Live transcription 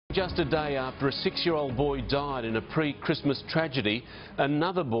Just a day after a 6-year-old boy died in a pre-Christmas tragedy,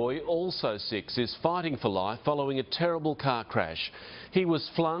 another boy, also 6, is fighting for life following a terrible car crash. He was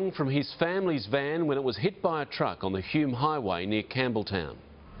flung from his family's van when it was hit by a truck on the Hume Highway near Campbelltown.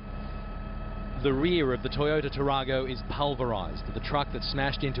 The rear of the Toyota Tarago is pulverised. The truck that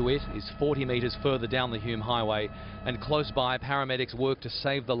smashed into it is 40 metres further down the Hume Highway, and close by, paramedics work to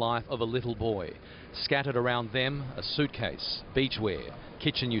save the life of a little boy. Scattered around them, a suitcase, beachwear,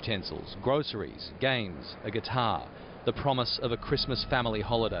 kitchen utensils, groceries, games, a guitar, the promise of a Christmas family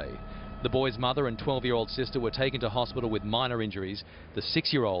holiday. The boy's mother and 12-year-old sister were taken to hospital with minor injuries. The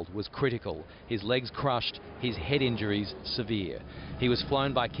 6-year-old was critical. His legs crushed, his head injuries severe. He was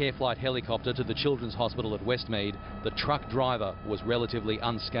flown by Care Flight helicopter to the Children's Hospital at Westmead. The truck driver was relatively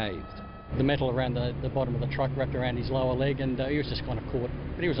unscathed. The metal around the bottom of the truck wrapped around his lower leg, and he was just kind of caught,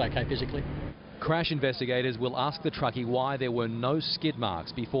 but he was okay physically. Crash investigators will ask the truckie why there were no skid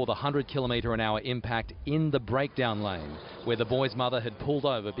marks before the 100-kilometre-an-hour impact in the breakdown lane, where the boy's mother had pulled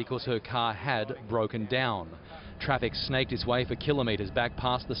over because her car had broken down. Traffic snaked its way for kilometres back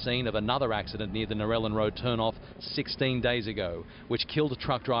past the scene of another accident near the Narellan Road turn-off 16 days ago, which killed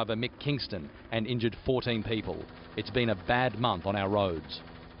truck driver Mick Kingston and injured 14 people. It's been a bad month on our roads.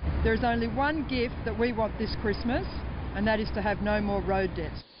 There's only one gift that we want this Christmas, and that is to have no more road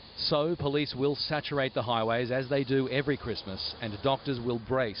deaths. So police will saturate the highways as they do every Christmas, and doctors will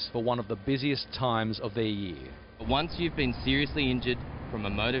brace for one of the busiest times of their year. Once you've been seriously injured from a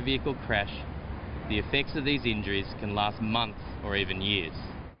motor vehicle crash, the effects of these injuries can last months or even years.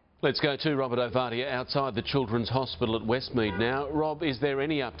 Let's go to Robert Ovadia outside the Children's Hospital at Westmead now. Rob, is there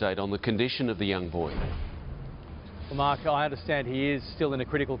any update on the condition of the young boy? Well, Mark, I understand he is still in a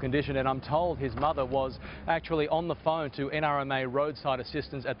critical condition, and I'm told his mother was actually on the phone to NRMA roadside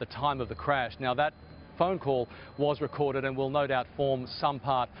assistance at the time of the crash. Now, that phone call was recorded and will no doubt form some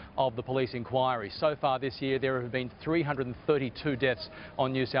part of the police inquiry. So far this year, there have been 332 deaths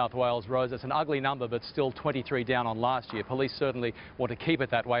on New South Wales roads. That's an ugly number, but still 23 down on last year. Police certainly want to keep it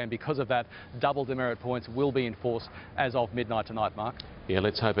that way, and because of that, double demerit points will be enforced as of midnight tonight, Mark. Yeah,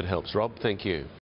 let's hope it helps. Rob, thank you.